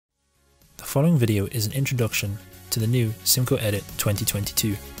following video is an introduction to the new CIMCO Edit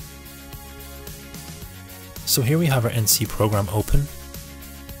 2022. So here we have our NC program open,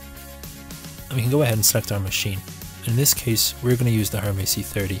 and we can go ahead and select our machine. In this case, we're going to use the Hermes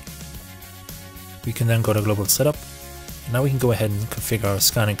C30. We can then go to Global Setup, and now we can go ahead and configure our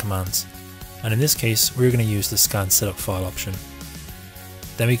scanning commands. And in this case, we're going to use the Scan Setup File option.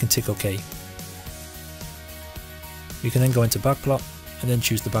 Then we can tick OK. We can then go into Backplot and then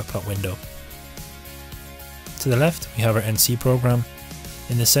choose the Backplot window. To the left, we have our NC program.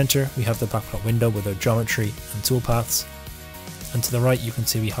 In the center, we have the Backplot window with our geometry and toolpaths. And to the right, you can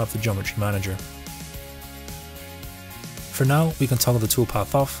see we have the Geometry Manager. For now, we can toggle the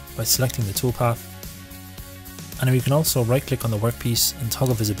toolpath off by selecting the toolpath. And then we can also right-click on the workpiece and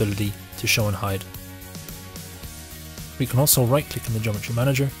toggle visibility to show and hide. We can also right-click in the Geometry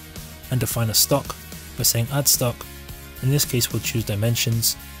Manager and define a stock by saying Add Stock. In this case, we'll choose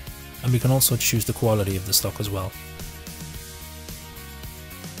Dimensions, and we can also choose the quality of the stock as well.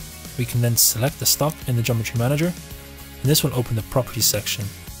 We can then select the stock in the Geometry Manager, and this will open the Properties section,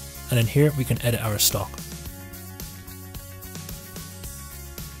 and in here we can edit our stock.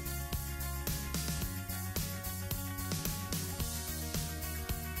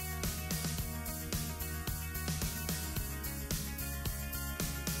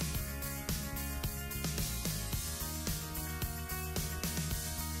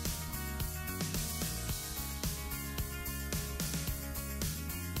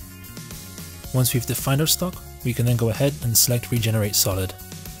 Once we've defined our stock, we can then go ahead and select Regenerate Solid.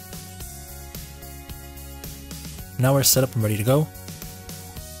 Now we're set up and ready to go.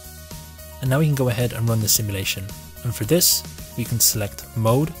 And now we can go ahead and run the simulation. And for this, we can select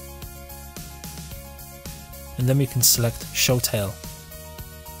Mode. And then we can select Show Tail.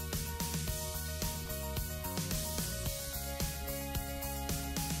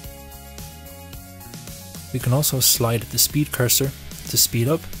 We can also slide the speed cursor to speed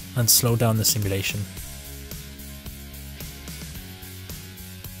up and slow down the simulation.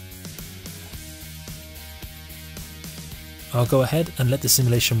 I'll go ahead and let the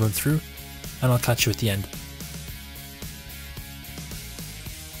simulation run through, and I'll catch you at the end.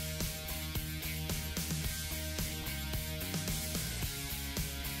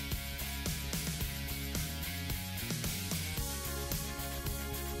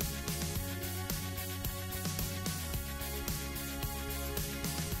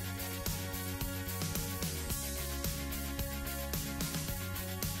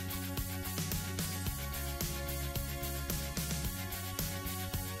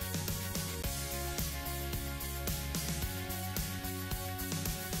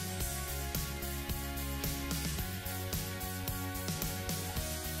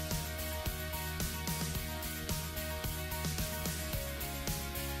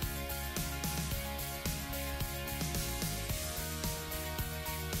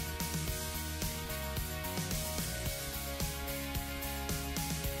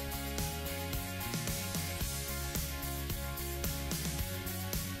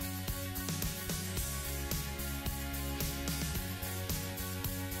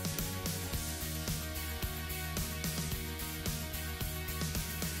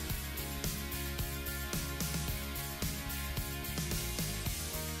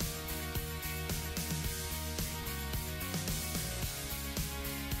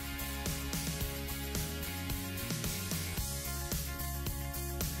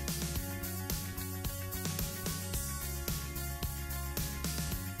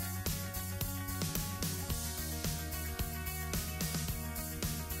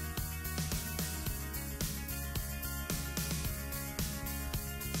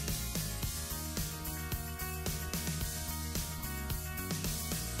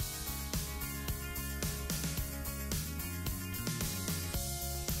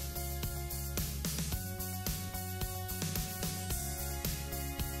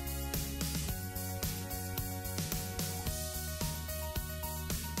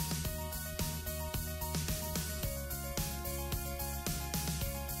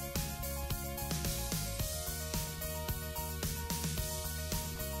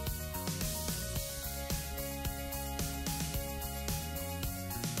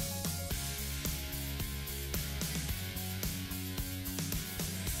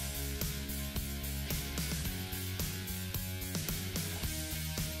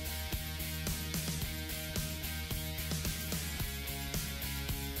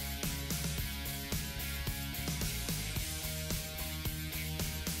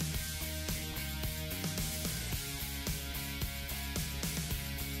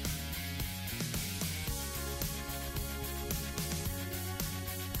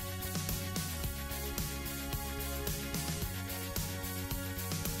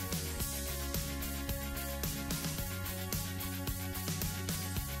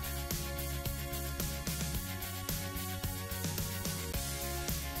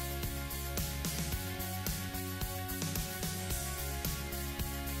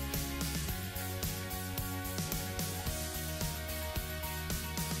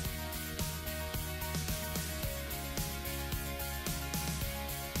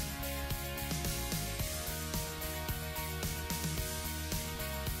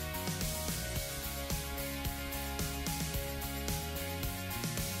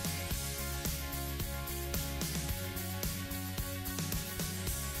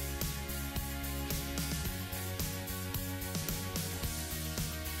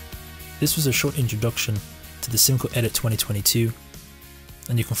 This was a short introduction to the CIMCO Edit 2022,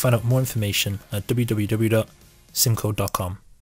 and you can find out more information at www.cimco.com.